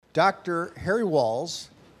Dr. Harry Walls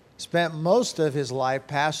spent most of his life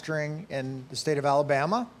pastoring in the state of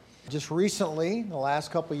Alabama. Just recently, in the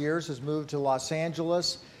last couple of years, has moved to Los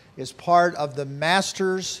Angeles, is part of the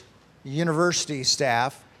Masters University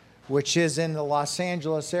staff, which is in the Los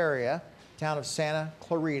Angeles area, town of Santa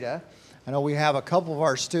Clarita. I know we have a couple of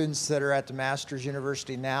our students that are at the Masters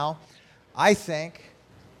University now. I think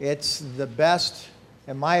it's the best,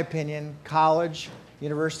 in my opinion, college,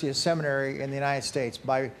 university, or seminary in the United States.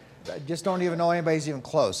 I just don't even know anybody's even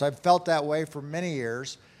close. I've felt that way for many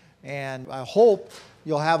years, and I hope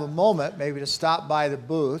you'll have a moment maybe to stop by the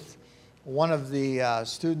booth. One of the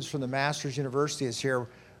students from the Masters University is here,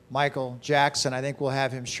 Michael Jackson. I think we'll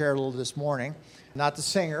have him share a little this morning. Not the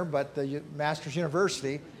singer, but the Masters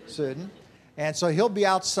University student. And so he'll be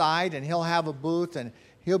outside and he'll have a booth and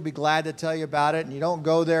he'll be glad to tell you about it. And you don't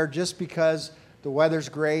go there just because the weather's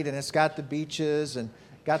great and it's got the beaches and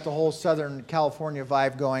got the whole Southern California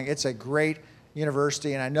vibe going. It's a great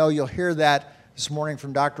university, and I know you'll hear that this morning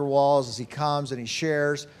from Dr. Walls as he comes and he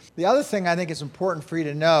shares. The other thing I think is important for you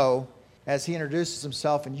to know as he introduces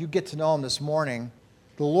himself and you get to know him this morning,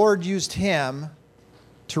 the Lord used him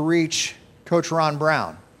to reach Coach Ron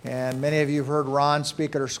Brown. And many of you have heard Ron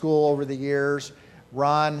speak at our school over the years.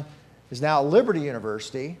 Ron is now at Liberty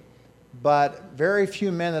University, but very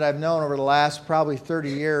few men that I've known over the last probably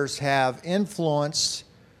 30 years have influenced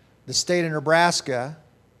the state of Nebraska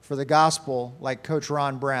for the gospel like Coach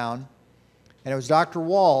Ron Brown. And it was Dr.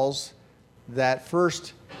 Walls that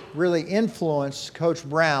first really influenced Coach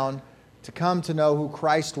Brown to come to know who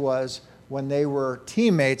Christ was when they were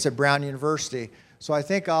teammates at Brown University. So I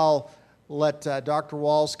think I'll let Dr.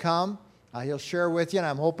 Walls come. He'll share with you, and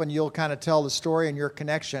I'm hoping you'll kind of tell the story and your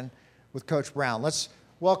connection with Coach Brown. Let's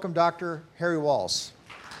welcome Dr. Harry Walls.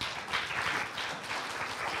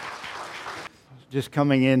 Just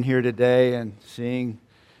coming in here today and seeing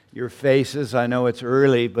your faces. I know it's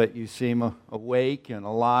early, but you seem awake and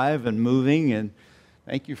alive and moving, and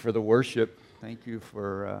thank you for the worship. Thank you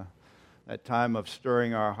for that time of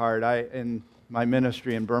stirring our heart. In my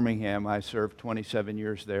ministry in Birmingham, I served 27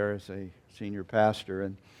 years there as a senior pastor,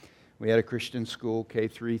 and we had a Christian school,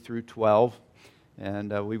 K-3 through 12,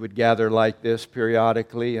 and we would gather like this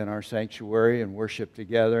periodically in our sanctuary and worship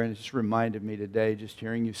together, and it just reminded me today, just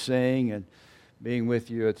hearing you sing and being with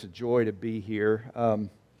you, it's a joy to be here.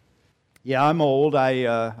 Yeah, I'm old.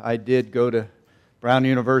 I did go to Brown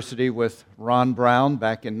University with Ron Brown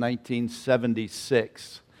back in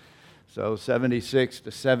 1976. So 76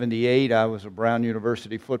 to 78, I was a Brown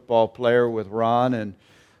University football player with Ron,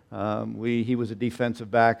 and he was a defensive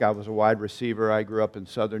back. I was a wide receiver. I grew up in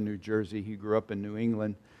southern New Jersey. He grew up in New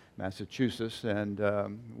England, Massachusetts, and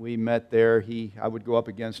we met there. I would go up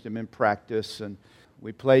against him in practice, and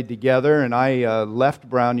we played together, and I left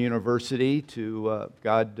Brown University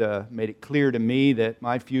God made it clear to me that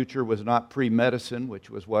my future was not pre-medicine, which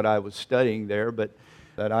was what I was studying there, but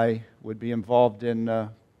that I would be involved in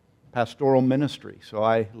pastoral ministry. So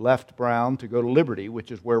I left Brown to go to Liberty, which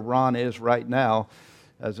is where Ron is right now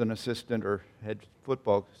as an assistant head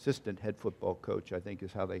football coach, I think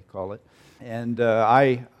is how they call it. And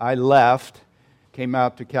I left, came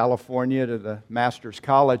out to California to the Master's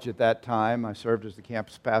College at that time. I served as the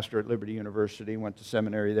campus pastor at Liberty University, went to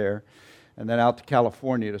seminary there, and then out to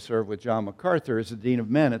California to serve with John MacArthur as the Dean of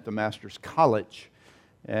Men at the Master's College.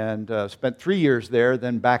 And spent 3 years there,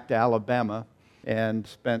 then back to Alabama, and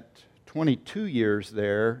spent 22 years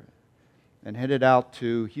there and headed out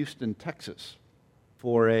to Houston, Texas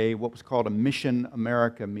for what was called a Mission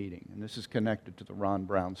America meeting. And this is connected to the Ron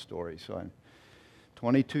Brown story. So I'm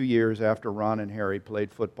 22 years after Ron and Harry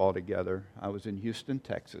played football together, I was in Houston,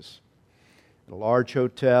 Texas, at a large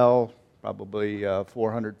hotel, probably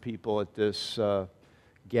 400 people at this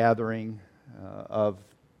gathering of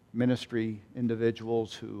ministry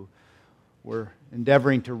individuals who were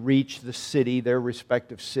endeavoring to reach the city, their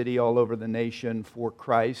respective city all over the nation for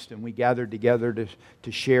Christ. And we gathered together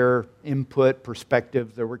to share input,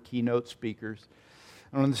 perspective. There were keynote speakers.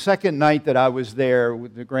 And on the second night that I was there,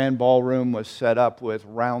 the grand ballroom was set up with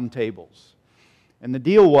round tables. And the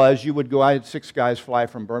deal was I had 6 guys fly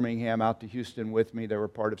from Birmingham out to Houston with me. They were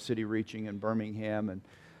part of City Reaching in Birmingham.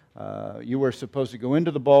 And you were supposed to go into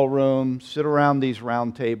the ballroom, sit around these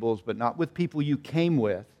round tables, but not with people you came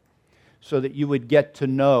with, so that you would get to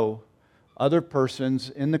know other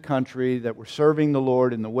persons in the country that were serving the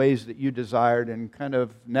Lord in the ways that you desired and kind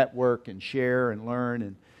of network and share and learn.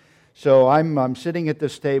 And so I'm sitting at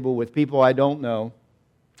this table with people I don't know.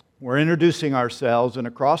 We're introducing ourselves, and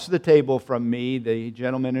across the table from me, the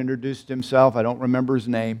gentleman introduced himself. I don't remember his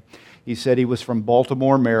name. He said he was from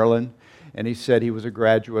Baltimore, Maryland, and he said he was a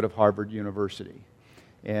graduate of Harvard University.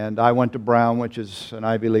 And I went to Brown, which is an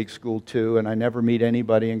Ivy League school too, and I never meet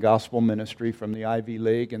anybody in gospel ministry from the Ivy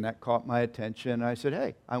League, and that caught my attention. I said,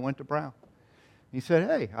 hey, I went to Brown. He said,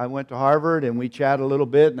 hey, I went to Harvard, and we chatted a little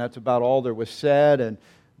bit, and that's about all there was said, and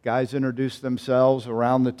guys introduced themselves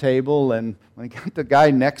around the table, and when I got the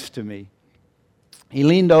guy next to me, he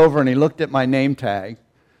leaned over and he looked at my name tag,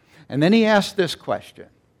 and then he asked this question.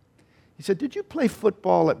 He said, did you play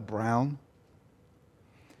football at Brown?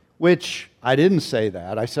 Which I didn't say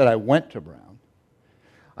that. I said I went to Brown.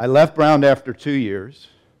 I left Brown after 2 years.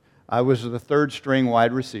 I was the third string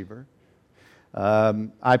wide receiver.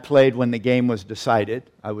 I played when the game was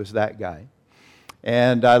decided. I was that guy.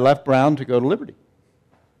 And I left Brown to go to Liberty.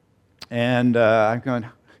 And I'm going,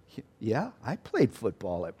 yeah, I played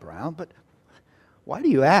football at Brown, but why do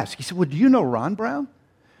you ask? He said, well, do you know Ron Brown?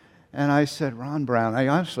 And I said, Ron Brown. I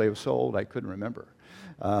honestly was so old I couldn't remember.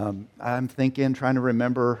 I'm thinking, trying to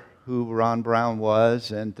remember who Ron Brown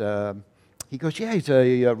was, and he goes, yeah, he's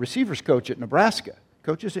a receivers coach at Nebraska,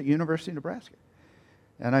 coaches at University of Nebraska.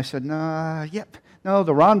 And I said, no,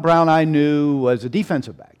 the Ron Brown I knew was a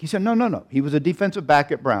defensive back. He said, no, he was a defensive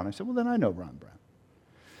back at Brown. I said, well, then I know Ron Brown.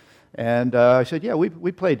 And I said, yeah,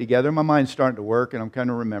 we played together. My mind's starting to work, and I'm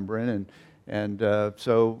kind of remembering,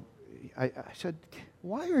 so I said,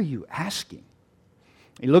 why are you asking?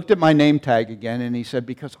 He looked at my name tag again, and he said,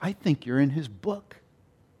 because I think you're in his book.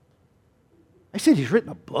 I said, he's written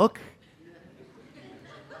a book?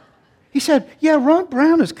 He said, yeah, Ron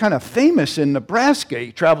Brown is kind of famous in Nebraska.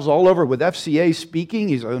 He travels all over with FCA speaking.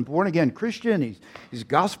 He's a born-again Christian. He's a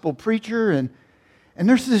gospel preacher. And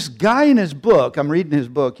there's this guy in his book. I'm reading his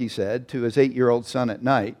book, he said, to his 8-year-old son at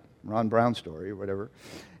night, Ron Brown story or whatever.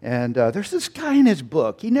 And there's this guy in his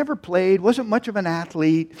book. He never played, wasn't much of an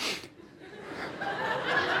athlete.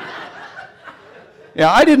 Yeah,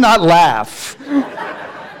 I did not laugh.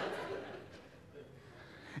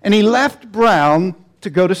 And he left Brown to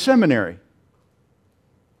go to seminary.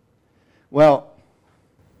 Well,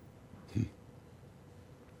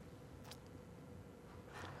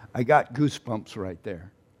 I got goosebumps right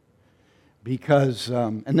there. Because,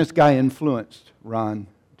 and this guy influenced Ron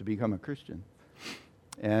to become a Christian.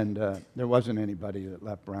 And there wasn't anybody that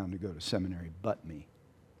left Brown to go to seminary but me.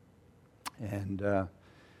 And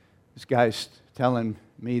this guy's telling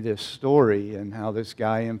me this story and how this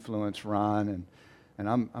guy influenced Ron, and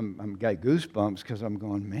I'm got goosebumps because I'm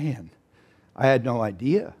going, man, I had no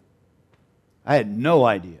idea. I had no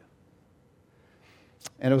idea.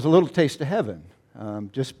 And it was a little taste of heaven,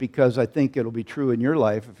 just because I think it'll be true in your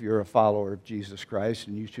life if you're a follower of Jesus Christ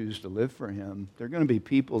and you choose to live for Him. There are going to be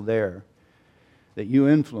people there that you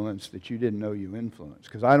influenced that you didn't know you influenced.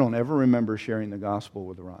 Because I don't ever remember sharing the gospel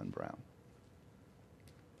with Ron Brown.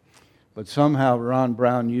 But somehow Ron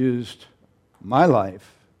Brown used my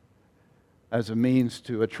life as a means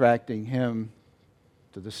to attracting him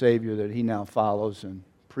to the Savior that he now follows and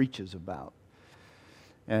preaches about.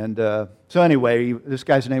 And so anyway, this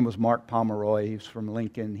guy's name was Mark Pomeroy. He's from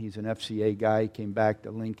Lincoln. He's an FCA guy. He came back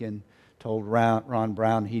to Lincoln, told Ron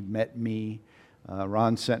Brown he'd met me.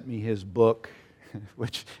 Ron sent me his book,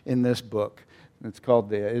 which in this book, it's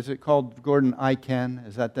called is it called, Gordon, I Can?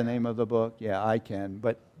 Is that the name of the book? Yeah, I Can.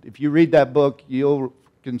 But if you read that book, you'll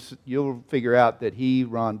figure out that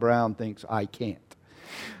Ron Brown, thinks I can't.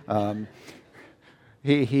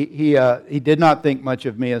 He did not think much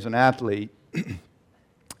of me as an athlete.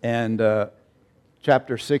 And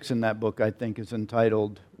chapter 6 in that book, I think, is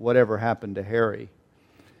entitled, Whatever Happened to Harry?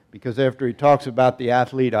 Because after he talks about the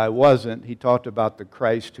athlete I wasn't, he talked about the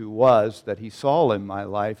Christ who was, that he saw in my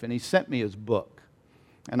life, and he sent me his book.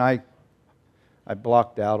 And I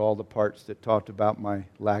blocked out all the parts that talked about my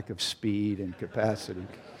lack of speed and capacity.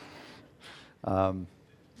 But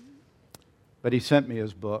he sent me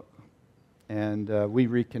his book, and we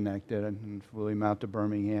reconnected and flew him out to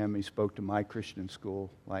Birmingham. He spoke to my Christian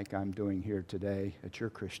school, like I'm doing here today at your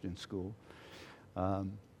Christian school.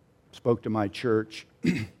 Spoke to my church,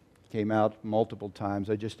 came out multiple times.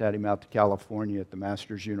 I just had him out to California at the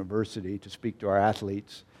Masters University to speak to our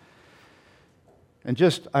athletes. And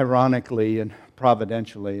just ironically and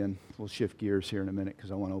providentially, and we'll shift gears here in a minute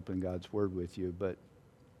because I want to open God's Word with you, but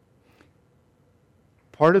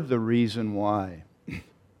part of the reason why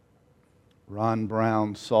Ron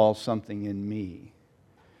Brown saw something in me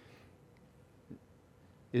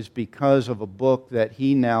is because of a book that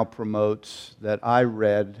he now promotes that I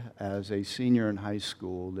read as a senior in high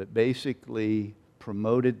school that basically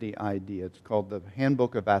promoted the idea. It's called The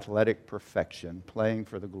Handbook of Athletic Perfection. Playing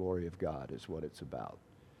for the Glory of God is what it's about.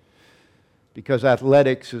 Because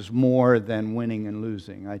athletics is more than winning and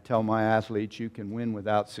losing. I tell my athletes, you can win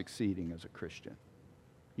without succeeding as a Christian.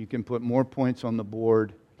 You can put more points on the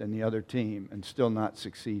board than the other team and still not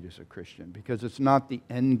succeed as a Christian, because it's not the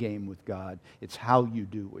end game with God. It's how you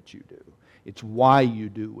do what you do. It's why you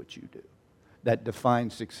do what you do that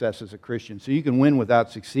defines success as a Christian. So you can win without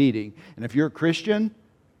succeeding. And if you're a Christian,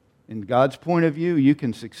 in God's point of view, you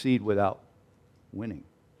can succeed without winning.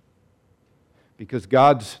 Because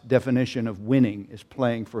God's definition of winning is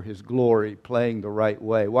playing for His glory, playing the right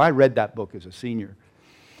way. Well, I read that book as a senior.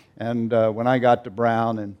 And when I got to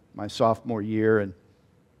Brown in my sophomore year, and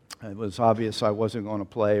it was obvious I wasn't going to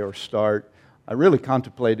play or start, I really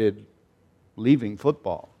contemplated leaving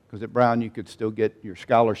football. Because at Brown you could still get your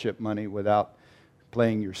scholarship money without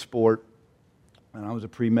playing your sport. And I was a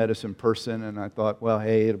pre-medicine person, and I thought, well,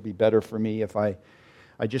 hey, it'll be better for me if I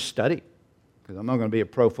just study. Because I'm not going to be a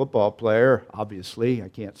pro football player, obviously. I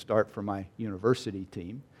can't start for my university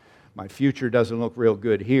team. My future doesn't look real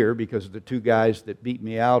good here because the two guys that beat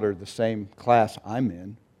me out are the same class I'm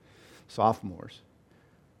in, sophomores.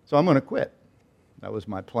 So I'm going to quit. That was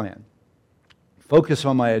my plan. Focus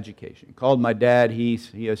on my education. Called my dad. He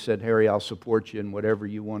has said, Harry, I'll support you in whatever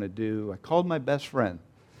you want to do. I called my best friend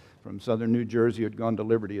from southern New Jersey who had gone to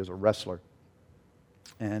Liberty as a wrestler.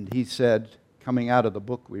 And he said, coming out of the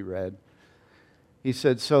book we read, he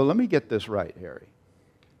said, so let me get this right, Harry.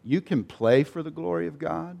 You can play for the glory of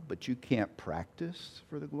God, but you can't practice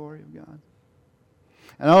for the glory of God.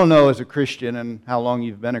 And I don't know as a Christian and how long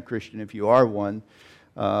you've been a Christian, if you are one,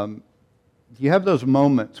 you have those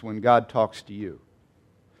moments when God talks to you.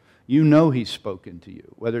 You know He's spoken to you.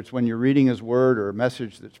 Whether it's when you're reading His Word or a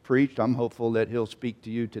message that's preached, I'm hopeful that He'll speak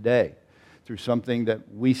to you today through something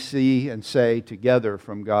that we see and say together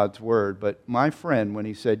from God's Word. But my friend, when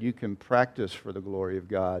he said, you can practice for the glory of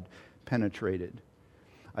God, penetrated.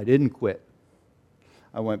 I didn't quit.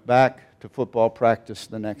 I went back to football practice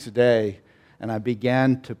the next day, and I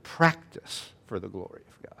began to practice for the glory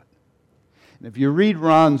of God. And if you read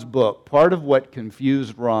Ron's book, part of what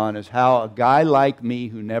confused Ron is how a guy like me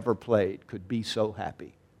who never played could be so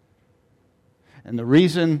happy. And the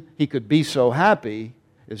reason he could be so happy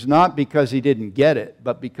is not because he didn't get it,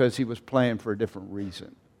 but because he was playing for a different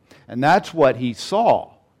reason. And that's what he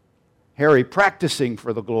saw. Harry practicing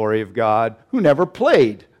for the glory of God, who never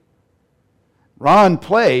played. Ron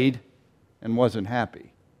played and wasn't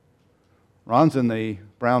happy. Ron's in the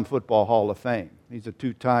Brown Football Hall of Fame. He's a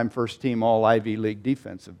two-time first-team All-Ivy League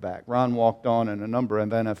defensive back. Ron walked on in a number of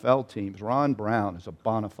NFL teams. Ron Brown is a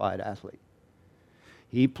bona fide athlete.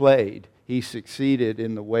 He played. He succeeded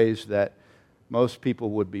in the ways that most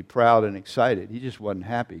people would be proud and excited. He just wasn't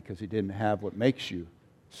happy because he didn't have what makes you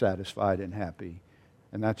satisfied and happy.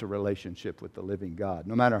 And that's a relationship with the living God.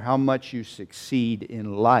 No matter how much you succeed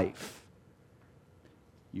in life,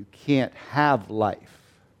 you can't have life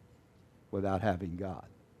without having God,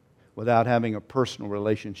 without having a personal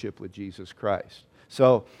relationship with Jesus Christ.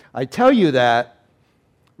 So I tell you that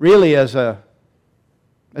really as an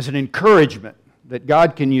encouragement that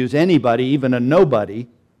God can use anybody, even a nobody,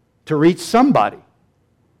 to reach somebody.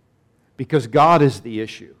 Because God is the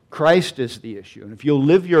issue. Christ is the issue. And if you'll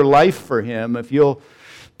live your life for Him, if you'll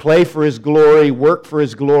play for His glory, work for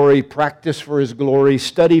His glory, practice for His glory,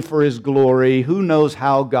 study for His glory, who knows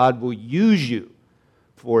how God will use you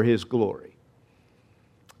for His glory.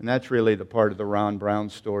 And that's really the part of the Ron Brown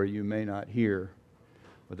story you may not hear,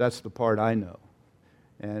 but that's the part I know.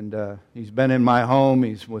 And he's been in my home,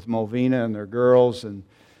 he's with Malvina and their girls, and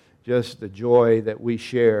just the joy that we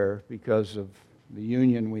share because of the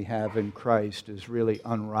union we have in Christ is really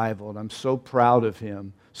unrivaled. I'm so proud of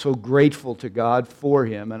him, so grateful to God for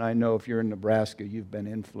him, and I know if you're in Nebraska, you've been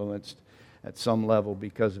influenced at some level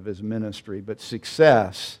because of his ministry. But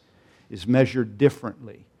success is measured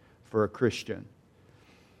differently for a Christian.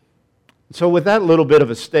 So with that little bit of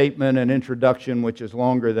a statement and introduction, which is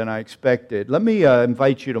longer than I expected, let me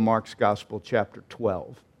invite you to Mark's Gospel, chapter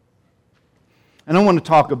 12. And I want to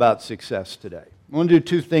talk about success today. I want to do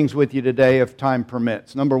two things with you today if time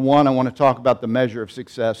permits. Number one, I want to talk about the measure of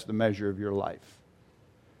success, the measure of your life.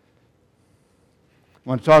 I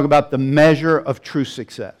want to talk about the measure of true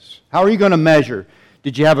success. How are you going to measure?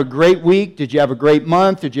 Did you have a great week? Did you have a great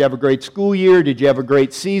month? Did you have a great school year? Did you have a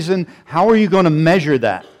great season? How are you going to measure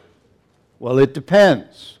that? Well, it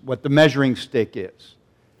depends what the measuring stick is.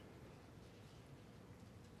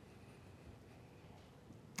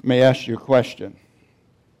 Let me ask you a question.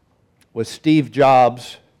 Was Steve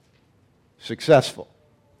Jobs successful?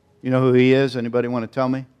 You know who he is? Anybody want to tell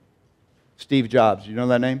me? Steve Jobs. You know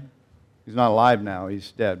that name? He's not alive now.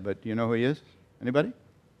 He's dead. But do you know who he is? Anybody?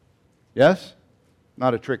 Yes?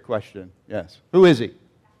 Not a trick question. Yes. Who is he?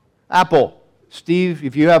 Apple. Steve,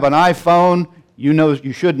 if you have an iPhone,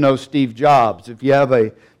 You should know Steve Jobs. If you have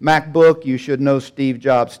a MacBook, you should know Steve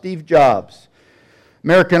Jobs. Steve Jobs,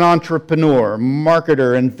 American entrepreneur,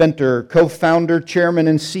 marketer, inventor, co-founder, chairman,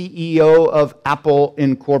 and CEO of Apple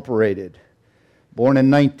Incorporated. Born in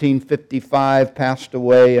 1955, passed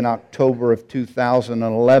away in October of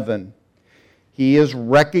 2011. He is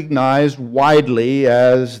recognized widely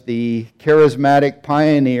as the charismatic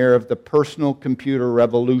pioneer of the personal computer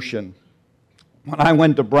revolution. When I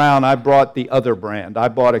went to Brown, I brought the other brand. I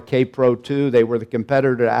bought a K Pro 2. They were the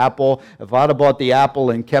competitor to Apple. If I'd have bought the Apple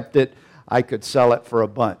and kept it, I could sell it for a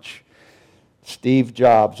bunch. Steve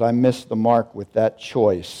Jobs, I missed the mark with that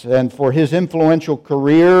choice. And for his influential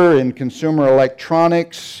career in consumer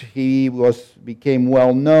electronics, he became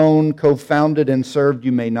well known, co-founded and served,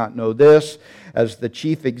 you may not know this, as the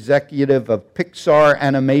chief executive of Pixar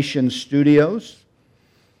Animation Studios.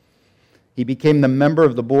 He became the member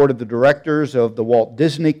of the board of the directors of the Walt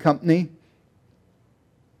Disney Company.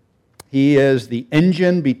 He is the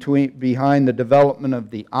engine behind the development of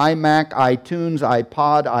the iMac, iTunes,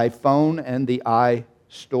 iPod, iPhone, and the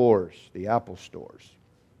iStores, the Apple stores,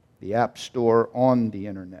 the App Store on the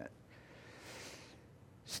internet.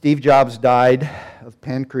 Steve Jobs died of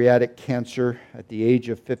pancreatic cancer at the age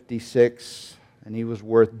of 56, and he was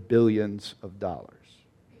worth billions of dollars.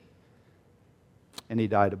 And he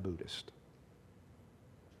died a Buddhist.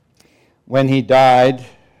 When he died,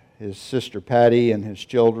 his sister Patty and his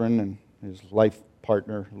children and his life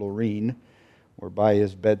partner Lorene were by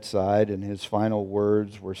his bedside, and his final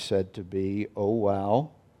words were said to be, "Oh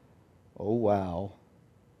wow, oh wow,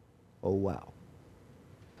 oh wow."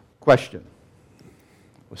 Question: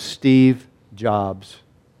 was Steve Jobs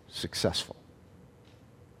successful?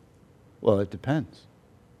 Well, it depends.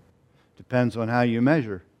 Depends on how you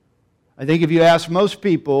measure. I think if you ask most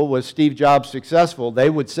people, was Steve Jobs successful, they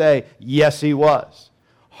would say, yes, he was.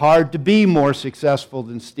 Hard to be more successful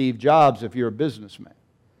than Steve Jobs if you're a businessman.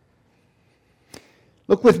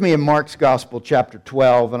 Look with me in Mark's Gospel, chapter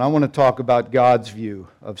 12, and I want to talk about God's view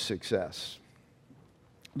of success.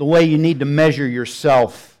 The way you need to measure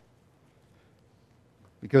yourself,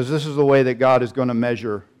 because this is the way that God is going to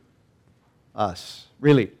measure us.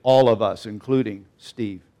 Really, all of us, including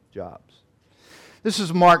Steve Jobs. This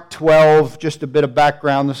is Mark 12, just a bit of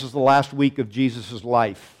background. This is the last week of Jesus'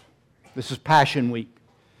 life. This is Passion Week.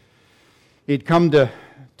 He'd come to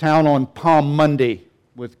town on Palm Monday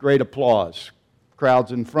with great applause.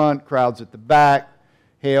 Crowds in front, crowds at the back.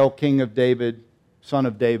 Hail, King of David, Son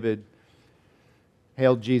of David.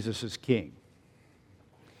 Hail Jesus as King.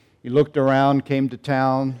 He looked around, came to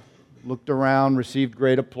town, looked around, received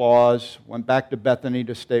great applause, went back to Bethany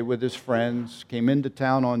to stay with his friends, came into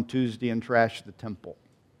town on Tuesday and trashed the temple.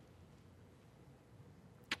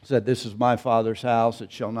 Said, "This is my Father's house.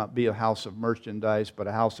 It shall not be a house of merchandise, but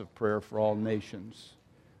a house of prayer for all nations."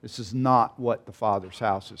 This is not what the Father's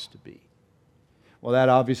house is to be. Well, that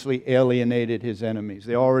obviously alienated his enemies.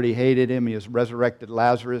 They already hated him. He has resurrected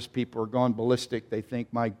Lazarus. People are gone ballistic. They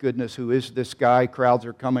think, my goodness, who is this guy? Crowds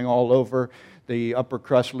are coming all over. The upper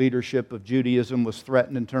crust leadership of Judaism was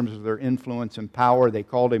threatened in terms of their influence and power. They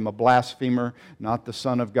called him a blasphemer, not the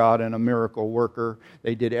Son of God, and a miracle worker.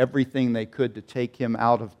 They did everything they could to take him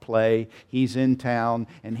out of play. He's in town,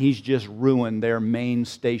 and he's just ruined their main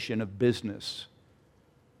station of business.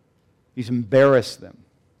 He's embarrassed them.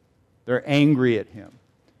 They're angry at him.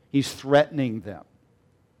 He's threatening them,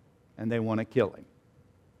 and they want to kill him.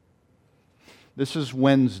 This is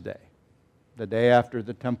Wednesday, the day after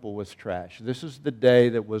the temple was trashed. This is the day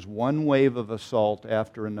that was one wave of assault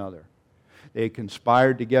after another. They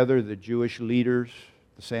conspired together, the Jewish leaders,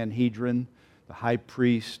 the Sanhedrin, the high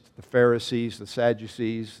priest, the Pharisees, the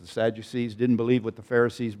Sadducees. The Sadducees didn't believe what the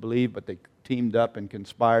Pharisees believed, but they teamed up and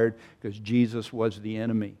conspired because Jesus was the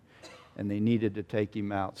enemy, and they needed to take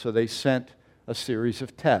him out. So they sent a series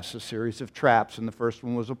of tests, a series of traps, and the first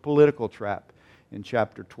one was a political trap. In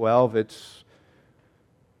chapter 12, it's,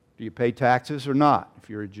 do you pay taxes or not if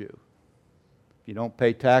you're a Jew? If you don't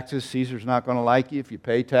pay taxes, Caesar's not going to like you. If you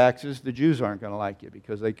pay taxes, the Jews aren't going to like you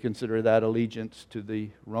because they consider that allegiance to the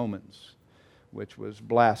Romans, which was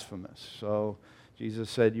blasphemous. So Jesus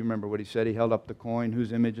said, you remember what he said? He held up the coin.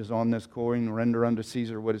 Whose image is on this coin? Render unto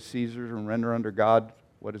Caesar what is Caesar's, and render unto God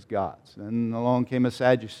what is God's. Then along came a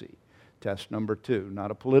Sadducee. Test number 2.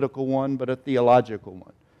 Not a political one, but a theological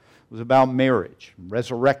one. It was about marriage,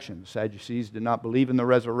 resurrection. The Sadducees did not believe in the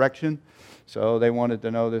resurrection, so they wanted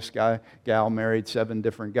to know this gal married 7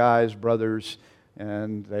 different guys, brothers,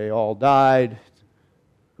 and they all died.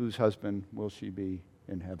 Whose husband will she be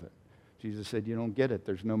in heaven? Jesus said, you don't get it.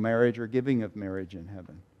 There's no marriage or giving of marriage in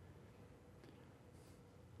heaven.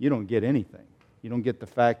 You don't get anything. You don't get the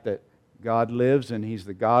fact that God lives and He's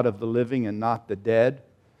the God of the living and not the dead.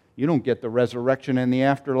 You don't get the resurrection and the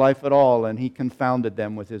afterlife at all, and He confounded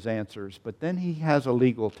them with His answers. But then He has a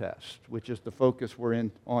legal test, which is the focus we're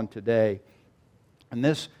on today. And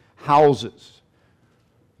this houses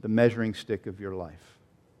the measuring stick of your life.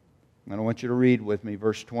 And I want you to read with me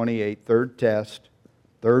verse 28, third test,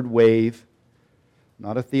 third wave,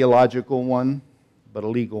 not a theological one, but a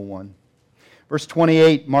legal one. Verse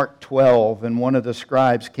 28, Mark 12, and one of the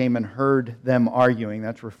scribes came and heard them arguing.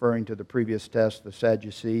 That's referring to the previous test, the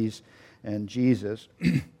Sadducees and Jesus.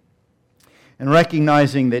 And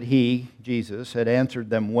recognizing that he, Jesus, had answered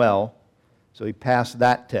them well, so he passed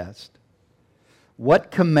that test.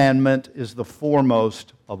 What commandment is the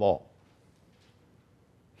foremost of all?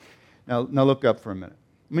 Now look up for a minute.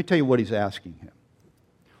 Let me tell you what he's asking him.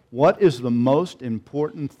 What is the most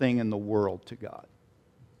important thing in the world to God?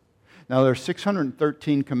 Now, there are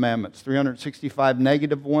 613 commandments, 365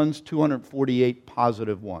 negative ones, 248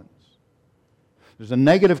 positive ones. There's a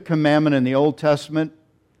negative commandment in the Old Testament,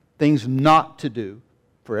 things not to do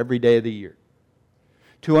for every day of the year.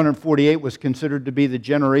 248 was considered to be the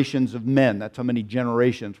generations of men. That's how many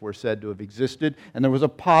generations were said to have existed. And there was a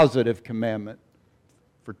positive commandment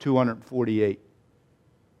for 248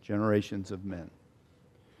 generations of men.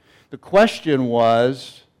 The question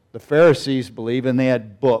was, the Pharisees believe, and they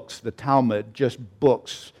had books, the Talmud, just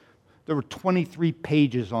books. There were 23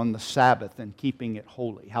 pages on the Sabbath and keeping it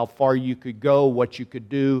holy. How far you could go, what you could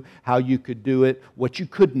do, how you could do it, what you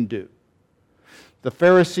couldn't do. The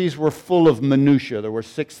Pharisees were full of minutiae. There were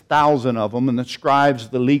 6,000 of them, and the scribes,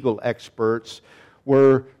 the legal experts,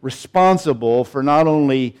 were responsible for not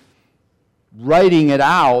only writing it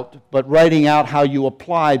out, but writing out how you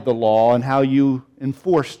applied the law and how you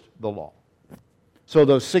enforced the law. So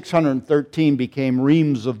those 613 became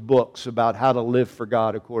reams of books about how to live for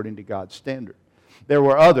God according to God's standard. There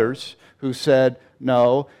were others who said,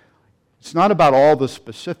 no, it's not about all the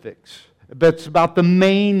specifics, but it's about the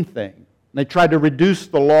main thing. And they tried to reduce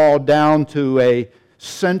the law down to a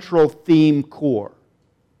central theme core.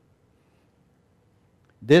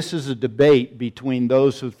 This is a debate between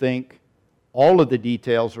those who think all of the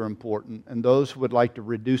details are important, and those who would like to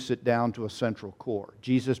reduce it down to a central core.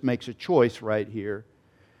 Jesus makes a choice right here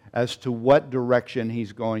as to what direction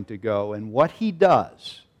He's going to go. And what He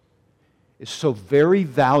does is so very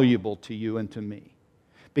valuable to you and to me,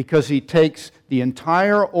 because He takes the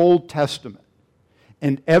entire Old Testament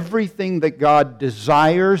and everything that God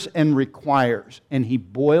desires and requires, and He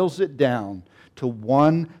boils it down to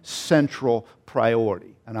one central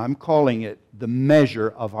priority. And I'm calling it the measure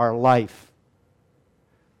of our life.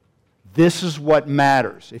 This is what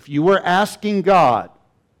matters. If you were asking God,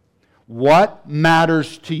 what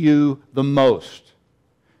matters to you the most?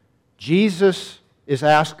 Jesus is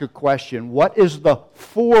asked a question. What is the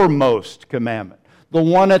foremost commandment? The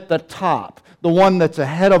one at the top. The one that's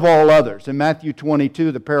ahead of all others. In Matthew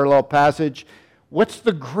 22, the parallel passage, what's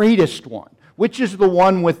the greatest one? Which is the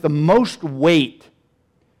one with the most weight?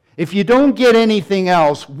 If you don't get anything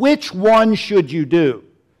else, which one should you do?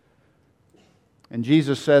 And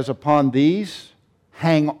Jesus says, upon these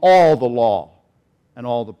hang all the law and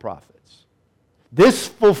all the prophets. This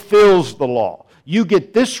fulfills the law. You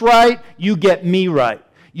get this right, you get me right.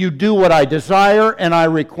 You do what I desire and I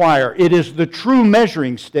require. It is the true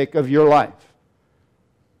measuring stick of your life.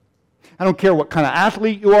 I don't care what kind of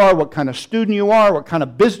athlete you are, what kind of student you are, what kind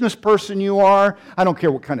of business person you are. I don't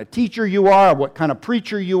care what kind of teacher you are, what kind of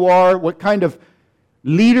preacher you are, what kind of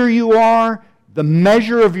leader you are. The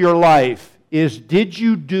measure of your life is, did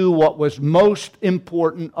you do what was most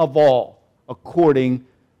important of all, according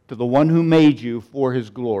to the one who made you for His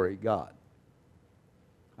glory, God.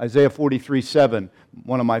 Isaiah 43:7,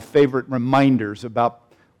 one of my favorite reminders about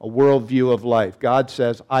a worldview of life. God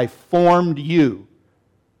says, I formed you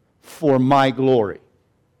for my glory.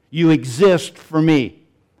 You exist for me.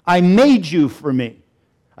 I made you for me.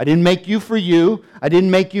 I didn't make you for you. I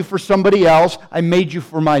didn't make you for somebody else. I made you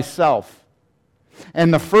for myself.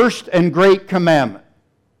 And the first and great commandment.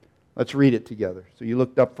 Let's read it together. So you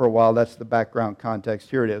looked up for a while. That's the background context.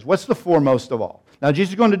 Here it is. What's the foremost of all? Now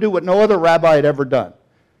Jesus is going to do what no other rabbi had ever done.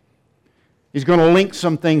 He's going to link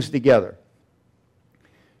some things together.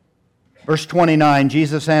 Verse 29,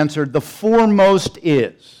 Jesus answered, the foremost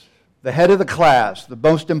is, the head of the class, the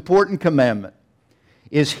most important commandment,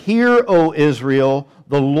 is, hear, O Israel,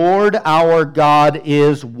 the Lord our God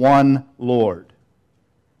is one Lord.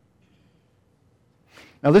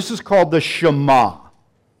 Now this is called the Shema.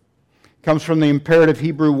 It comes from the imperative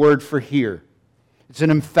Hebrew word for hear. It's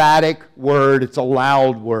an emphatic word. It's a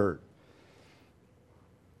loud word.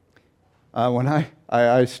 When I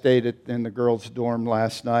I stayed in the girls' dorm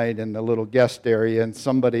last night in the little guest area, and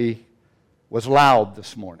somebody was loud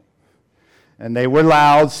this morning. And they were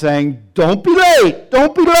loud saying, "Don't be late!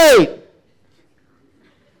 Don't be late!"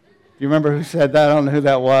 Do you remember who said that? I don't know who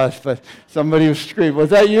that was, but somebody was screaming.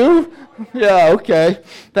 Was that you? Yeah, okay.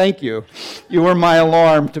 Thank you. You were my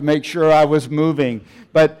alarm to make sure I was moving.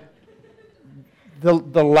 But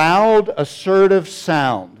the loud, assertive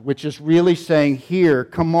sound, which is really saying, here,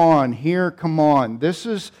 come on, here, come on. This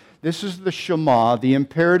is the Shema, the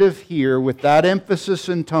imperative here with that emphasis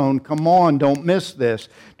and tone. Come on, don't miss this.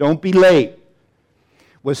 Don't be late.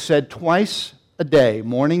 Was said twice a day,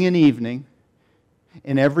 morning and evening,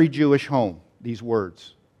 in every Jewish home, these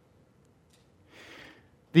words.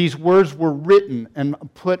 These words were written and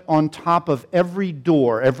put on top of every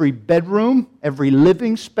door, every bedroom, every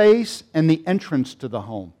living space, and the entrance to the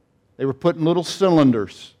home. They were put in little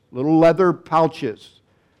cylinders, little leather pouches,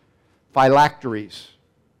 phylacteries.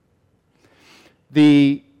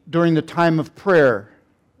 During the time of prayer,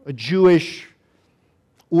 a Jewish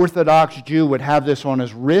Orthodox Jew would have this on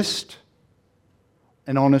his wrist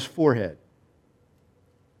and on his forehead.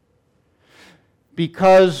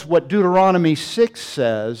 Because what Deuteronomy 6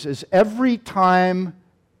 says is every time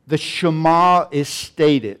the Shema is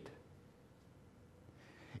stated,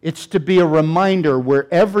 it's to be a reminder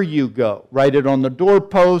wherever you go. Write it on the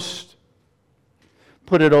doorpost,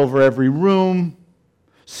 put it over every room,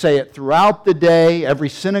 say it throughout the day. Every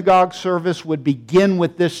synagogue service would begin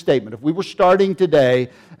with this statement. If we were starting today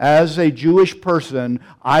as a Jewish person,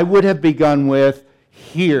 I would have begun with,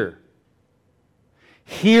 "Hear.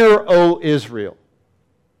 Hear, O Israel.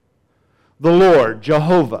 The Lord,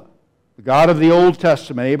 Jehovah, the God of the Old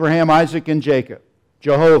Testament, Abraham, Isaac, and Jacob,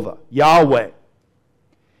 Jehovah, Yahweh,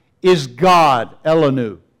 is God,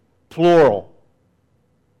 Elenu, plural.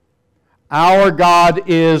 Our God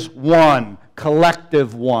is one,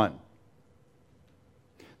 collective one."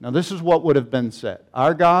 Now this is what would have been said.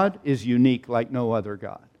 Our God is unique like no other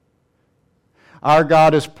God. Our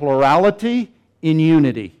God is plurality in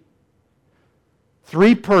unity.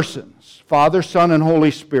 Three persons, Father, Son, and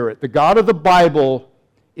Holy Spirit. The God of the Bible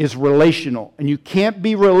is relational, and you can't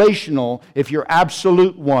be relational if you're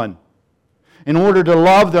absolute one. In order to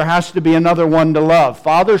love, there has to be another one to love.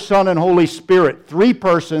 Father, Son, and Holy Spirit, three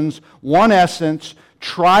persons, one essence,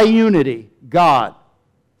 triunity, God.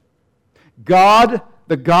 God,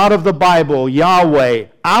 the God of the Bible, Yahweh,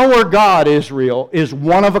 our God, Israel, is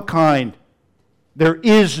one of a kind. There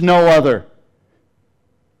is no other.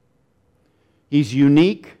 He's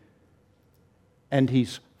unique, and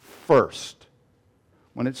He's first.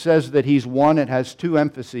 When it says that He's one, it has two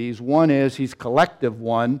emphases. One is He's collective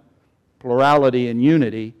one, plurality and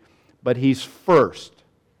unity, but He's first.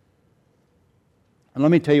 And let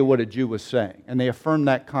me tell you what a Jew was saying, and they affirm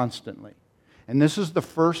that constantly. And this is the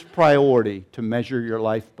first priority to measure your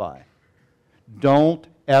life by. Don't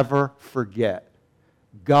ever forget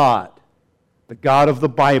God, the God of the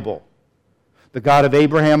Bible, the God of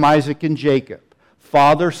Abraham, Isaac, and Jacob,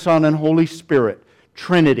 Father, Son, and Holy Spirit,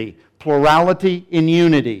 Trinity, plurality in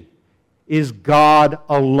unity, is God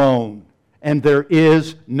alone, and there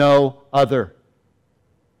is no other.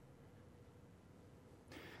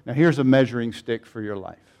 Now here's a measuring stick for your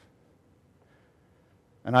life.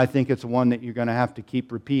 And I think it's one that you're going to have to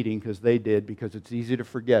keep repeating because they did, because it's easy to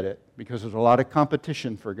forget it, because there's a lot of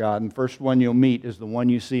competition for God, and the first one you'll meet is the one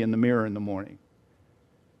you see in the mirror in the morning.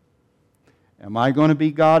 Am I going to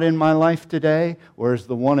be God in my life today, or is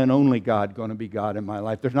the one and only God going to be God in my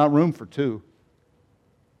life? There's not room for two.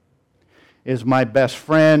 Is my best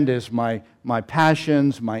friend, is my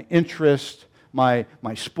passions, my interest, my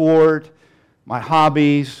sport, my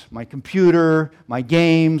hobbies, my computer, my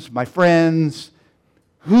games, my friends,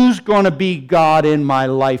 who's going to be God in my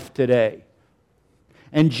life today?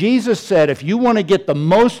 And Jesus said, if you want to get the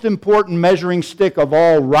most important measuring stick of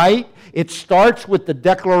all right, it starts with the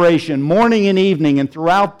declaration, morning and evening and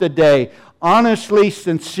throughout the day, honestly,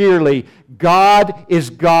 sincerely, God is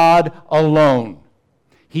God alone.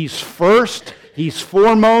 He's first, He's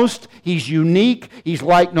foremost, He's unique, He's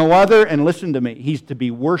like no other, and listen to me, He's to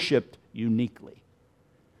be worshiped uniquely.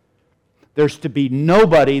 There's to be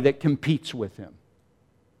nobody that competes with Him.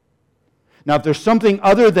 Now, if there's something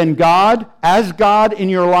other than God, as God in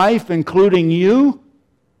your life, including you,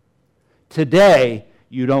 today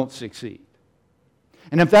you don't succeed.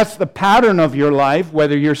 And if that's the pattern of your life,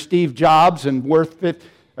 whether you're Steve Jobs and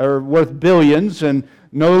worth billions and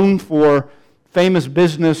known for famous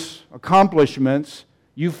business accomplishments,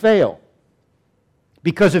 you fail.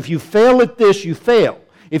 Because if you fail at this, you fail.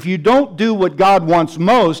 If you don't do what God wants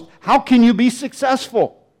most, how can you be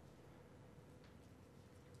successful?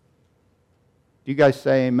 Do you guys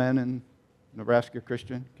say amen in Nebraska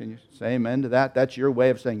Christian? Can you say amen to that? That's your way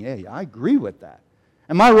of saying, hey, I agree with that.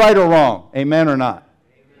 Am I right or wrong? Amen or not?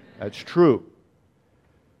 Amen. That's true.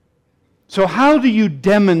 So how do you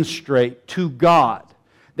demonstrate to God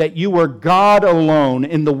that you are God alone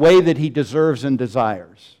in the way that He deserves and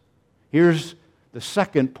desires? Here's the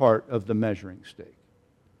second part of the measuring stick.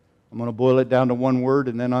 I'm going to boil it down to one word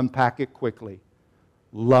and then unpack it quickly.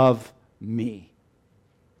 Love me.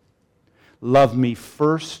 Love me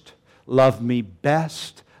first. Love me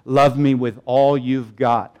best. Love me with all you've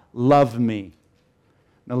got. Love me.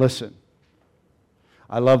 Now listen.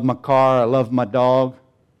 I love my car. I love my dog.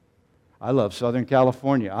 I love Southern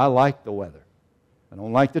California. I like the weather. I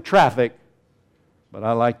don't like the traffic, but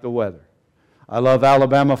I like the weather. I love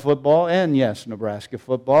Alabama football and, yes, Nebraska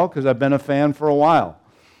football because I've been a fan for a while.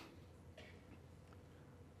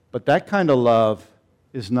 But that kind of love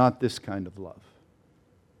is not this kind of love.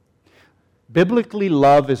 Biblically,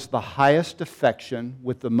 love is the highest affection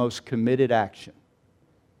with the most committed action.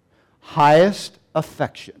 Highest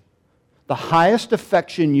affection. The highest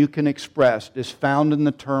affection you can express is found in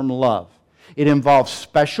the term love. It involves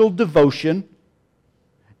special devotion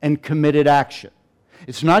and committed action.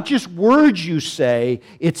 It's not just words you say,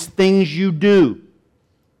 it's things you do.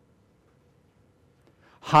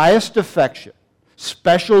 Highest affection,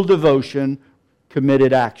 special devotion,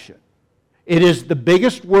 committed action. It is the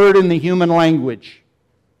biggest word in the human language.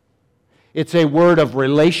 It's a word of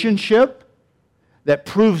relationship that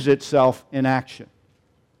proves itself in action.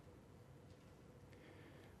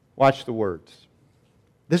 Watch the words.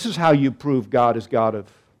 This is how you prove God is God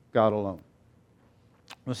of God alone.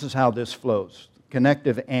 This is how this flows.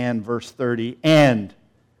 Connective and, verse 30, and.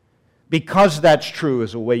 Because that's true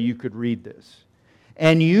is a way you could read this.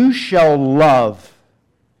 And you shall love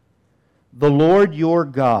the Lord your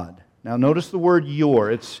God. Now notice the word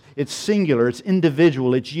your. It's singular, it's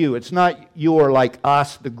individual, it's you. It's not your like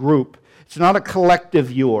us, the group. It's not a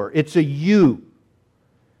collective your. It's a you.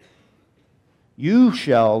 You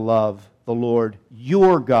shall love the Lord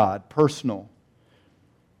your God, personal.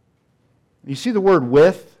 You see the word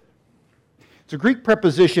with? It's a Greek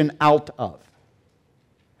preposition out of.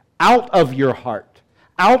 Out of your heart.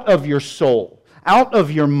 Out of your soul. Out of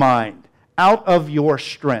your mind. Out of your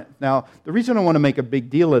strength. Now, the reason I want to make a big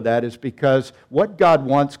deal of that is because what God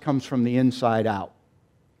wants comes from the inside out.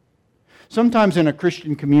 Sometimes in a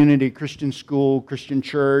Christian community, Christian school, Christian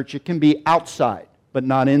church, it can be outside, but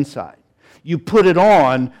not inside. You put it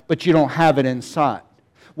on, but you don't have it inside.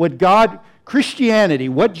 Christianity,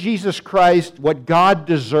 what Jesus Christ, what God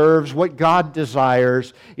deserves, what God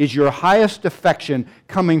desires, is your highest affection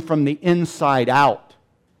coming from the inside out.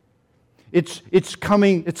 It's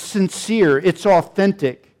sincere, it's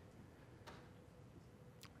authentic,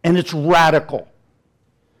 and it's radical.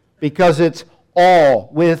 Because it's all,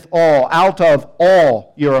 with all, out of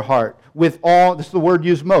all your heart, with all, this is the word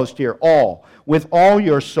used most here, all, with all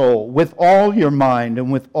your soul, with all your mind,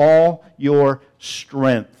 and with all your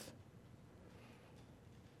strength.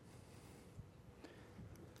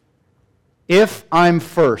 If I'm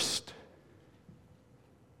first,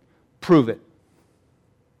 prove it.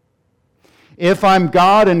 If I'm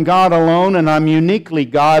God and God alone and I'm uniquely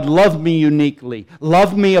God, love me uniquely.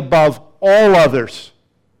 Love me above all others.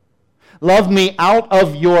 Love me out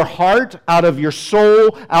of your heart, out of your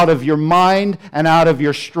soul, out of your mind, and out of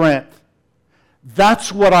your strength.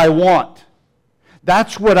 That's what I want.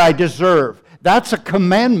 That's what I deserve. That's a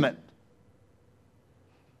commandment.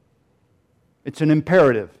 It's an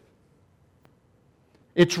imperative.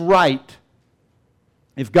 It's right.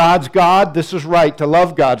 If God's God, this is right. To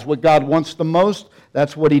love God's what God wants the most.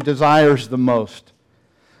 That's what He desires the most.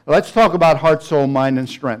 Let's talk about heart, soul, mind, and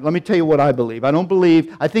strength. Let me tell you what I believe.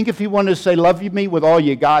 I think if He wanted to say, love me with all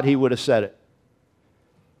you got, He would have said it.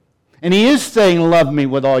 And He is saying, love me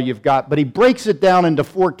with all you've got, but He breaks it down into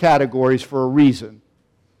 4 categories for a reason.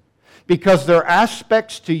 Because there are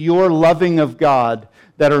aspects to your loving of God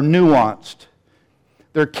that are nuanced.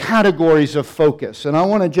 They're categories of focus. And I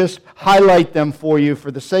want to just highlight them for you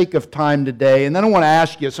for the sake of time today. And then I want to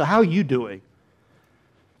ask you, so how are you doing?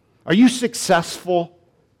 Are you successful?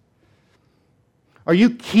 Are you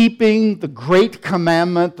keeping the great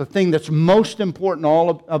commandment, the thing that's most important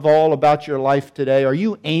of all about your life today? Are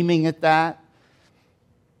you aiming at that?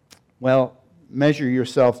 Well, measure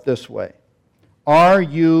yourself this way. Are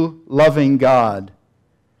you loving God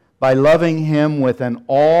by loving Him with an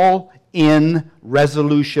all-in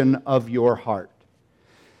resolution of your heart?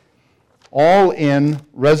 All-in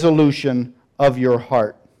resolution of your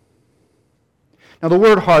heart. Now, the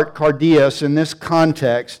word heart, cardias, in this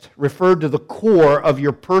context, referred to the core of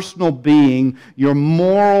your personal being, your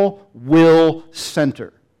moral will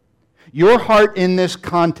center. Your heart in this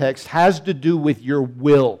context has to do with your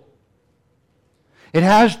will. It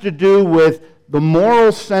has to do with the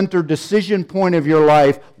moral center decision point of your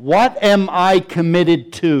life. What am I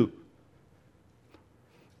committed to?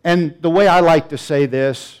 And the way I like to say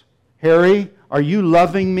this, Harry, are you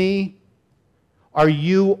loving me? Are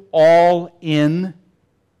you all in?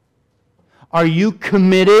 Are you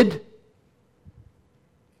committed?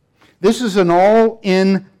 This is an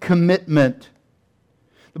all-in commitment.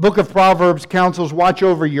 The book of Proverbs counsels, watch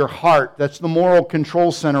over your heart. That's the moral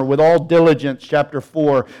control center with all diligence, chapter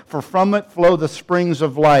 4. For from it flow the springs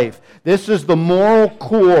of life. This is the moral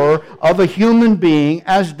core of a human being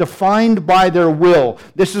as defined by their will.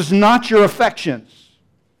 This is not your affections.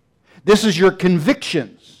 This is your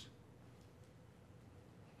convictions.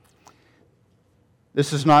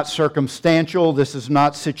 This is not circumstantial. This is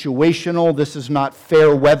not situational. This is not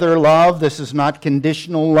fair weather love. This is not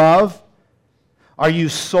conditional love. Are you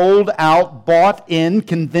sold out, bought in,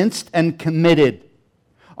 convinced, and committed?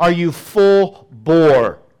 Are you full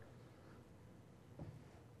bore?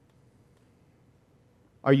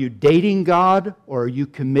 Are you dating God, or are you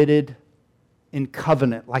committed in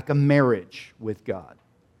covenant, like a marriage with God?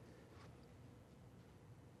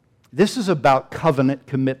 This is about covenant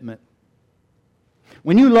commitment.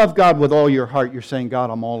 When you love God with all your heart, you're saying,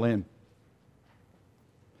 God, I'm all in.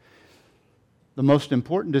 The most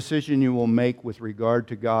important decision you will make with regard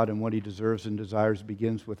to God and what He deserves and desires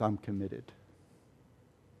begins with, I'm committed.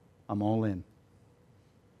 I'm all in.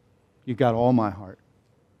 You got all my heart.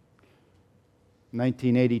 In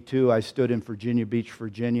 1982, I stood in Virginia Beach,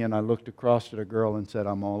 Virginia, and I looked across at a girl and said,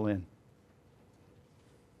 I'm all in.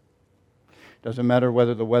 Doesn't matter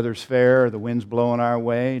whether the weather's fair or the wind's blowing our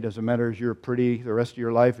way. Doesn't matter if you're pretty the rest of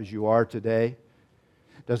your life as you are today.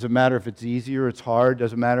 Doesn't matter if it's easy or it's hard.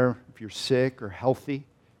 Doesn't matter if you're sick or healthy.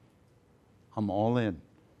 I'm all in.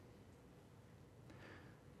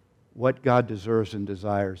 What God deserves and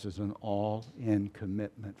desires is an all-in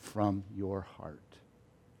commitment from your heart.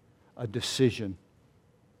 A decision.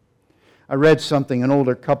 I read something, an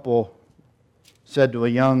older couple said to a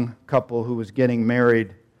young couple who was getting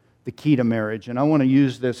married, the key to marriage. And I want to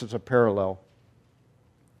use this as a parallel.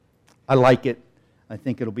 I like it. I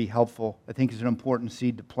think it'll be helpful. I think it's an important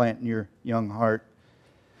seed to plant in your young heart.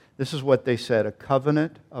 This is what they said: a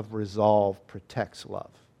covenant of resolve protects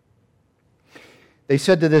love. They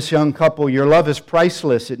said to this young couple, your love is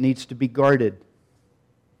priceless. It needs to be guarded.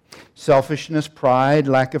 Selfishness, pride,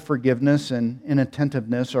 lack of forgiveness, and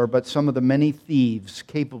inattentiveness are but some of the many thieves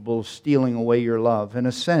capable of stealing away your love. In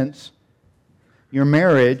a sense, your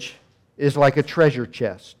marriage is like a treasure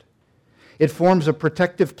chest. It forms a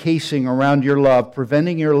protective casing around your love,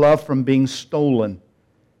 preventing your love from being stolen.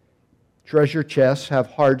 Treasure chests have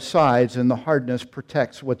hard sides, and the hardness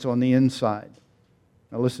protects what's on the inside.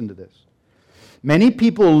 Now listen to this. Many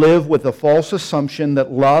people live with the false assumption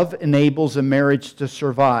that love enables a marriage to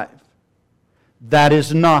survive. That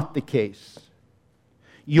is not the case.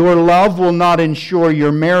 Your love will not ensure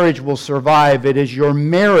your marriage will survive. It is your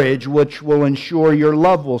marriage which will ensure your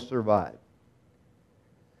love will survive.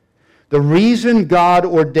 The reason God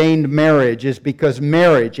ordained marriage is because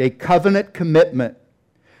marriage, a covenant commitment,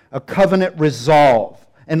 a covenant resolve,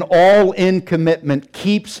 an all-in commitment,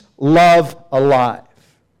 keeps love alive.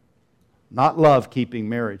 Not love keeping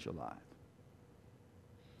marriage alive.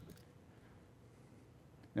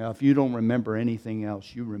 Now, if you don't remember anything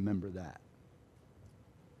else, you remember that.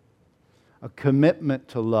 A commitment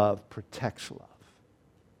to love protects love.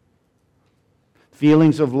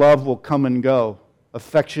 Feelings of love will come and go.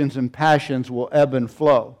 Affections and passions will ebb and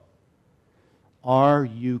flow. Are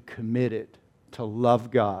you committed to love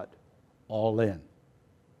God all in?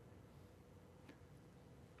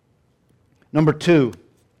 Number 2,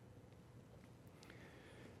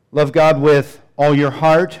 love God with all your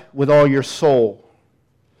heart, with all your soul.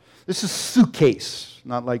 This is suitcase.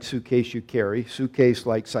 Not like suitcase you carry. Suitcase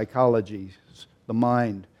like psychology, the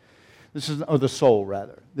mind. Or the soul,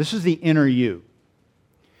 rather. This is the inner you.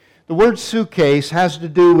 The word suitcase has to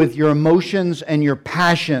do with your emotions and your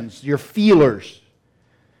passions, your feelers.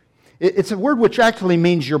 It's a word which actually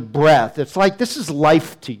means your breath. It's like this is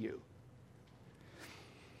life to you.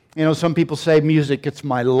 You know, some people say music, it's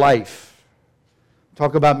my life.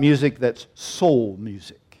 Talk about music that's soul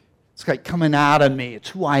music. It's like coming out of me. It's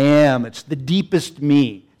who I am. It's the deepest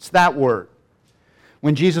me. It's that word.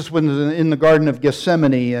 When Jesus was in the Garden of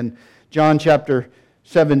Gethsemane in John chapter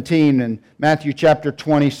 17 and Matthew chapter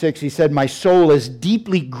 26, He said, my soul is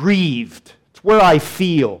deeply grieved. It's where I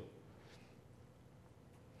feel.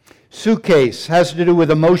 Suitcase has to do with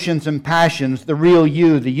emotions and passions, the real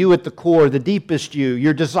you, the you at the core, the deepest you,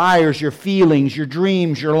 your desires, your feelings, your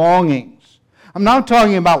dreams, your longings. I'm not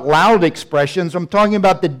talking about loud expressions. I'm talking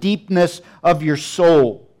about the deepness of your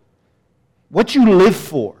soul. What you live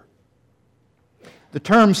for. The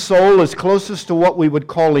term soul is closest to what we would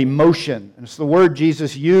call emotion. And it's the word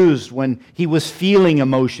Jesus used when he was feeling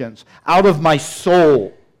emotions. Out of my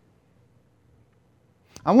soul.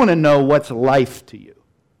 I want to know what's life to you.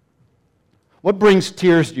 What brings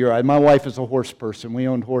tears to your eye? My wife is a horse person. We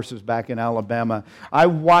owned horses back in Alabama. I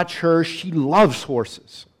watch her. She loves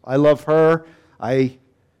horses. I love her. I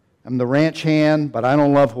am the ranch hand, but I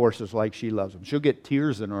don't love horses like she loves them. She'll get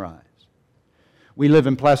tears in her eyes. We live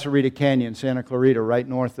in Placerita Canyon, Santa Clarita, right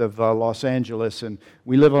north of Los Angeles, and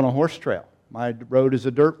we live on a horse trail. My road is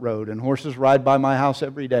a dirt road, and horses ride by my house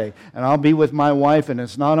every day. And I'll be with my wife, and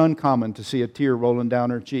it's not uncommon to see a tear rolling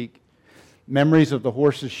down her cheek. Memories of the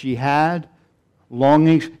horses she had,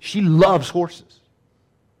 longings. She loves horses.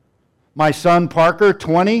 My son, Parker,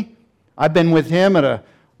 20, I've been with him at a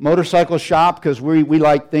motorcycle shop because we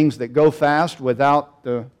like things that go fast without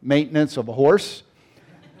the maintenance of a horse.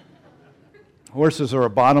 Horses are a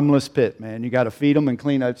bottomless pit, man. You got to feed them and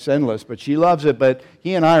clean it. It's endless. But she loves it. But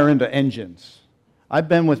he and I are into engines. I've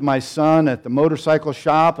been with my son at the motorcycle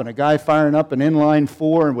shop and a guy firing up an inline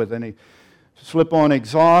four with any slip-on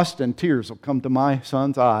exhaust, and tears will come to my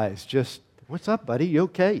son's eyes. Just, what's up, buddy? You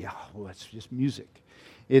okay? Yeah, well, it's just music.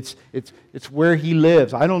 It's where he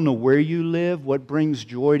lives. I don't know where you live, what brings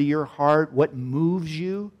joy to your heart, what moves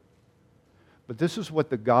you. But this is what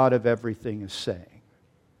the God of everything is saying.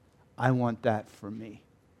 I want that for me.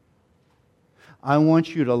 I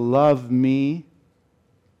want you to love me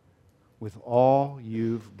with all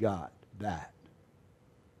you've got. That.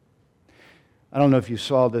 I don't know if you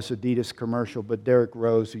saw this Adidas commercial, but Derrick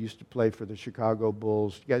Rose, who used to play for the Chicago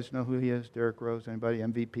Bulls. You guys know who he is? Derrick Rose? Anybody?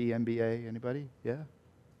 MVP, NBA? Anybody? Yeah?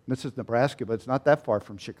 This is Nebraska, but it's not that far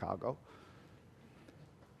from Chicago.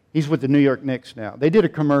 He's with the New York Knicks now. They did a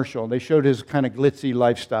commercial. They showed his kind of glitzy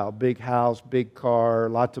lifestyle. Big house, big car,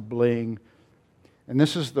 lots of bling. And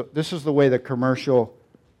this is the way the commercial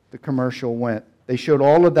went. They showed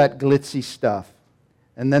all of that glitzy stuff.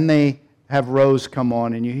 And then they have Rose come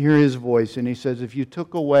on, and you hear his voice, and he says, if you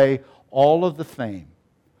took away all of the fame,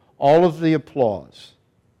 all of the applause,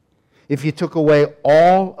 if you took away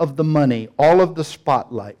all of the money, all of the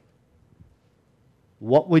spotlight,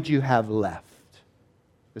 what would you have left?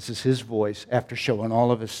 This is his voice after showing all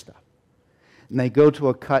of his stuff. And they go to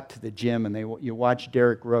a cut to the gym, and you watch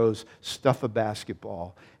Derrick Rose stuff a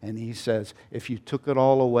basketball. And he says, if you took it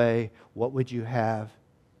all away, what would you have?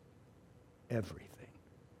 Everything.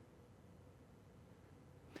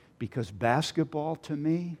 Because basketball to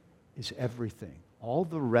me is everything. All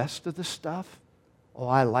the rest of the stuff, oh,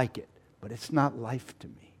 I like it, but it's not life to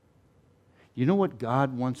me. You know what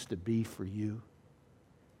God wants to be for you?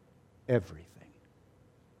 Everything.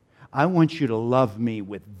 I want you to love me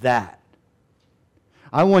with that.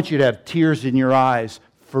 I want you to have tears in your eyes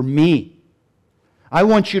for me. I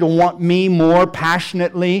want you to want me more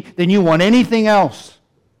passionately than you want anything else.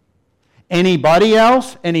 Anybody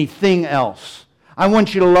else, anything else. I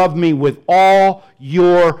want you to love me with all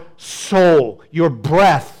your soul, your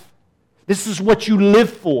breath. This is what you live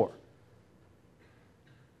for.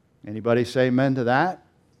 Anybody say amen to that?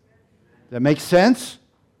 Does that make sense?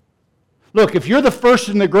 Look, if you're the first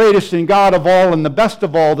and the greatest and God of all and the best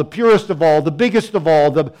of all, the purest of all, the biggest of all,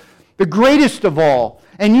 the greatest of all,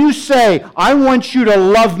 and you say, I want you to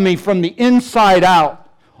love me from the inside out.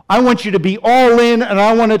 I want you to be all in, and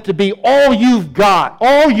I want it to be all you've got,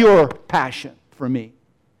 all your passion for me.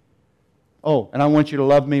 Oh, and I want you to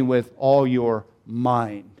love me with all your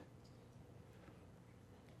mind.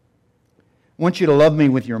 I want you to love me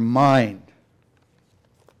with your mind.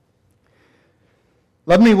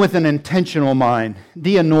 Love me with an intentional mind.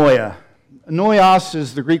 Dianoia. Noios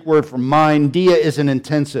is the Greek word for mind. Dia is an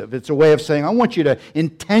intensive. It's a way of saying, I want you to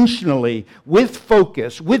intentionally, with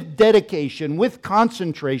focus, with dedication, with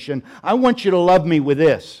concentration, I want you to love me with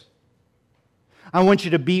this. I want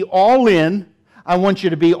you to be all in. I want you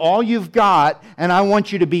to be all you've got. And I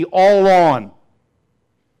want you to be all on.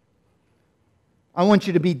 I want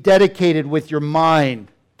you to be dedicated with your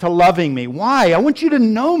mind to loving me. Why? I want you to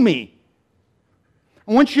know me.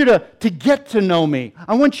 I want you to get to know me.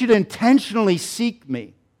 I want you to intentionally seek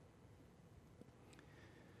me.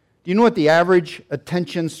 Do you know what the average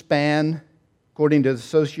attention span, according to the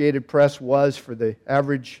Associated Press, was for the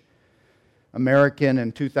average American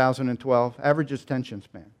in 2012? Average attention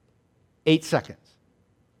span, 8 seconds.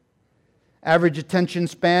 Average attention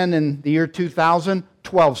span in the year 2000,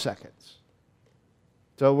 12 seconds.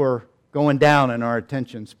 So we're going down in our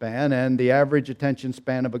attention span, and the average attention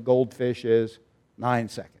span of a goldfish is 9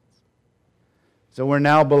 seconds. So we're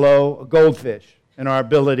now below a goldfish in our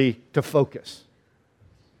ability to focus.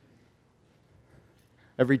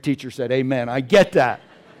 Every teacher said, amen. I get that.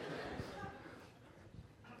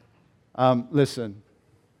 Listen,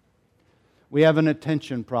 we have an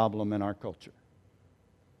attention problem in our culture.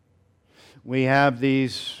 We have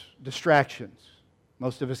these distractions.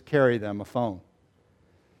 Most of us carry them, a phone.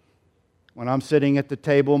 When I'm sitting at the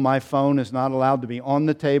table, my phone is not allowed to be on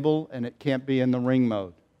the table, and it can't be in the ring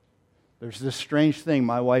mode. There's this strange thing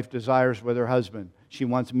my wife desires with her husband. She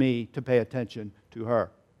wants me to pay attention to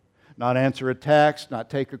her. Not answer a text, not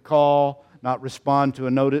take a call, not respond to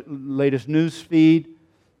a latest news feed.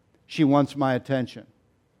 She wants my attention.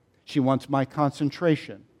 She wants my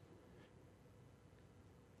concentration.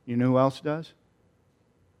 You know who else does?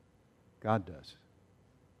 God does.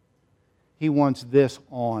 He wants this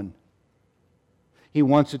on. He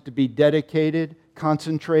wants it to be dedicated,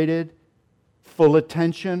 concentrated, full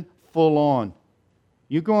attention, full on.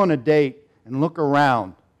 You go on a date and look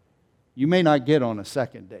around, you may not get on a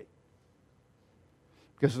second date.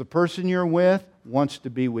 Because the person you're with wants to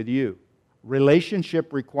be with you.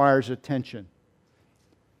 Relationship requires attention,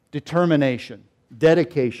 determination,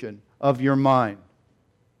 dedication of your mind.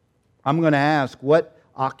 I'm going to ask, what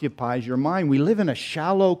occupies your mind? We live in a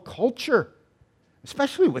shallow culture,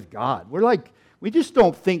 especially with God. We just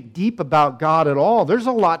don't think deep about God at all. There's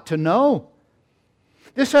a lot to know.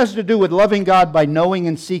 This has to do with loving God by knowing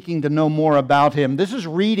and seeking to know more about Him. This is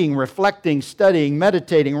reading, reflecting, studying,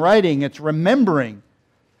 meditating, writing. It's remembering.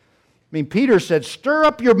 Peter said, stir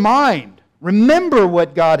up your mind. Remember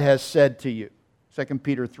what God has said to you. 2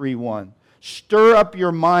 Peter 3:1. Stir up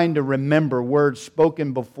your mind to remember words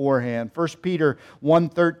spoken beforehand. 1 Peter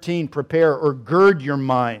 1:13, prepare or gird your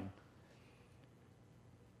mind.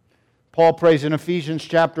 Paul prays in Ephesians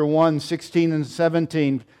chapter 1, 16 and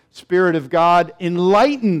 17, Spirit of God,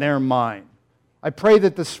 enlighten their mind. I pray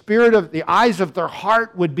that the eyes of their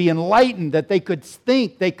heart would be enlightened, that they could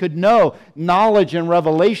think, they could know knowledge and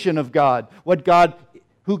revelation of God,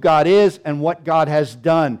 who God is and what God has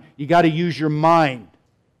done. You got to use your mind.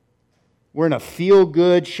 We're in a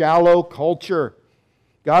feel-good, shallow culture.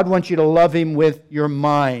 God wants you to love Him with your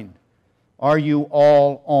mind. Are you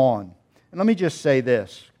all on? And let me just say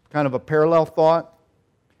this, kind of a parallel thought.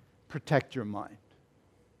 Protect your mind.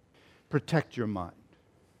 Protect your mind.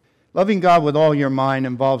 Loving God with all your mind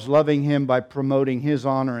involves loving Him by promoting His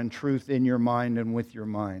honor and truth in your mind and with your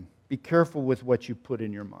mind. Be careful with what you put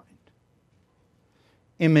in your mind.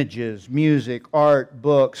 Images, music, art,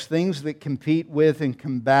 books, things that compete with and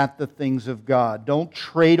combat the things of God. Don't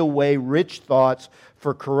trade away rich thoughts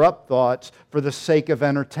for corrupt thoughts for the sake of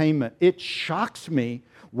entertainment. It shocks me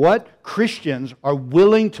what Christians are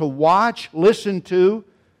willing to watch, listen to,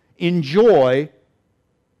 enjoy,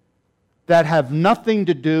 that have nothing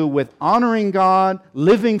to do with honoring God,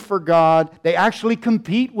 living for God. They actually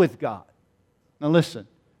compete with God. Now listen,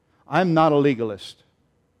 I'm not a legalist.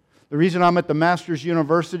 The reason I'm at the Master's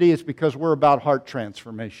University is because we're about heart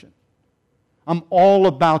transformation. I'm all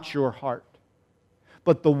about your heart.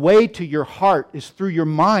 But the way to your heart is through your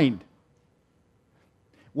mind.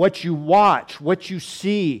 What you watch, what you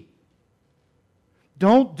see.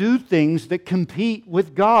 Don't do things that compete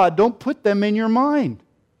with God. Don't put them in your mind.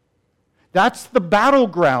 That's the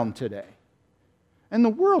battleground today. And the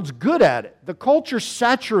world's good at it. The culture's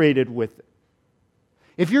saturated with it.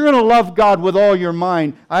 If you're going to love God with all your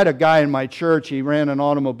mind, I had a guy in my church, he ran an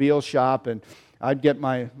automobile shop, and I'd get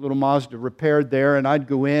my little Mazda repaired there, and I'd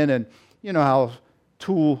go in, and you know how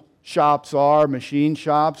tool shops are, machine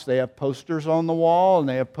shops, they have posters on the wall, and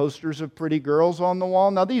they have posters of pretty girls on the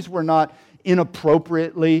wall. Now, these were not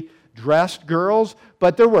inappropriately dressed girls,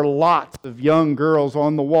 but there were lots of young girls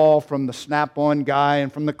on the wall from the Snap-on guy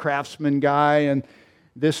and from the Craftsman guy and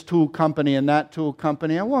this tool company and that tool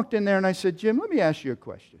company. I walked in there and I said, Jim, let me ask you a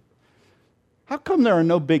question. How come there are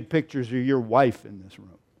no big pictures of your wife in this room?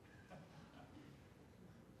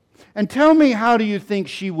 And tell me, how do you think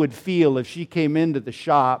she would feel if she came into the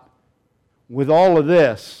shop with all of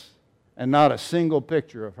this and not a single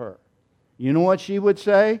picture of her? You know what she would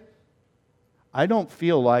say? I don't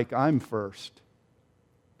feel like I'm first.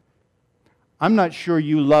 I'm not sure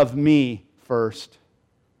you love me first.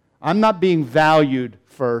 I'm not being valued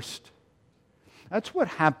first. That's what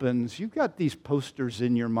happens. You've got these posters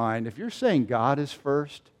in your mind. If you're saying God is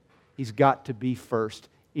first, He's got to be first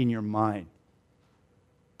in your mind.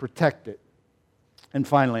 Protect it. And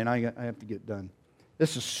finally, and I have to get done.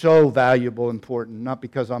 This is so valuable, important, not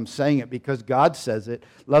because I'm saying it, because God says it.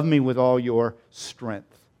 Love me with all your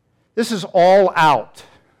strength. This is all out.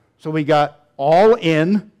 So we got all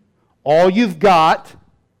in, all you've got,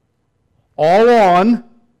 all on,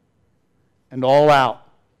 and all out.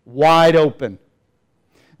 Wide open.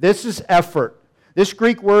 This is effort. This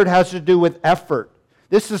Greek word has to do with effort.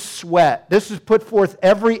 This is sweat. This is put forth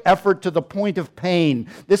every effort to the point of pain.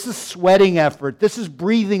 This is sweating effort. This is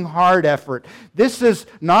breathing hard effort. This is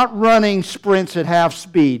not running sprints at half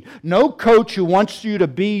speed. No coach who wants you to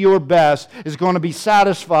be your best is going to be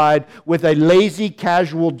satisfied with a lazy,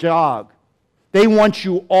 casual jog. They want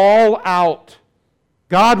you all out.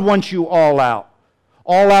 God wants you all out.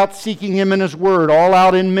 All out seeking Him in His Word. All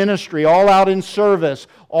out in ministry. All out in service.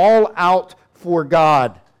 All out for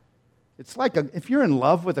God. It's like if you're in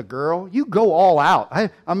love with a girl, you go all out.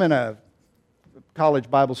 I'm in a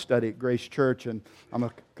college Bible study at Grace Church, and I'm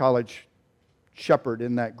a college shepherd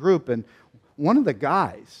in that group. And one of the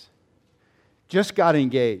guys just got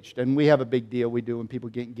engaged. And we have a big deal we do when people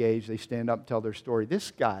get engaged. They stand up and tell their story.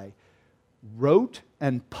 This guy wrote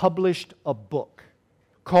and published a book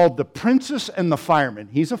called The Princess and the Fireman.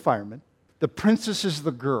 He's a fireman. The princess is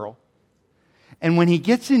the girl. And when he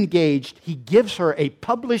gets engaged, he gives her a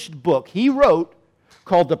published book he wrote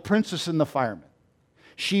called The Princess and the Fireman.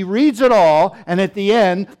 She reads it all, and at the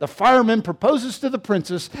end, the fireman proposes to the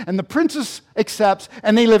princess, and the princess accepts,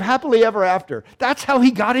 and they live happily ever after. That's how he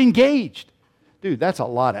got engaged. Dude, that's a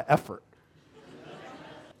lot of effort.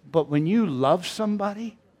 But when you love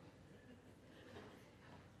somebody,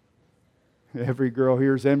 every girl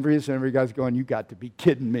here is envious, and every guy's going, you got to be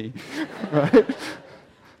kidding me, right?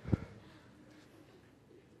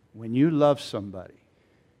 When you love somebody,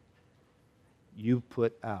 you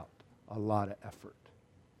put out a lot of effort.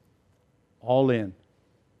 All in,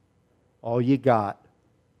 all you got,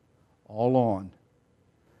 all on,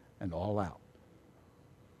 and all out.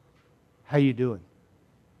 How you doing?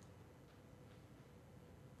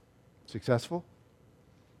 Successful?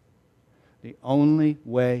 The only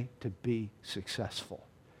way to be successful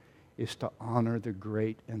is to honor the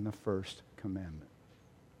great and the first commandment.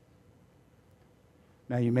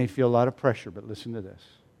 Now, you may feel a lot of pressure, but listen to this.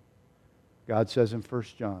 God says in 1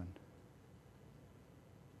 John,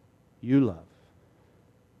 you love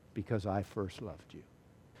because I first loved you.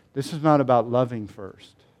 This is not about loving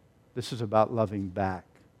first. This is about loving back.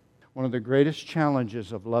 One of the greatest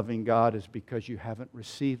challenges of loving God is because you haven't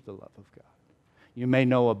received the love of God. You may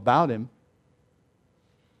know about Him,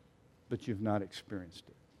 but you've not experienced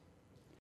it.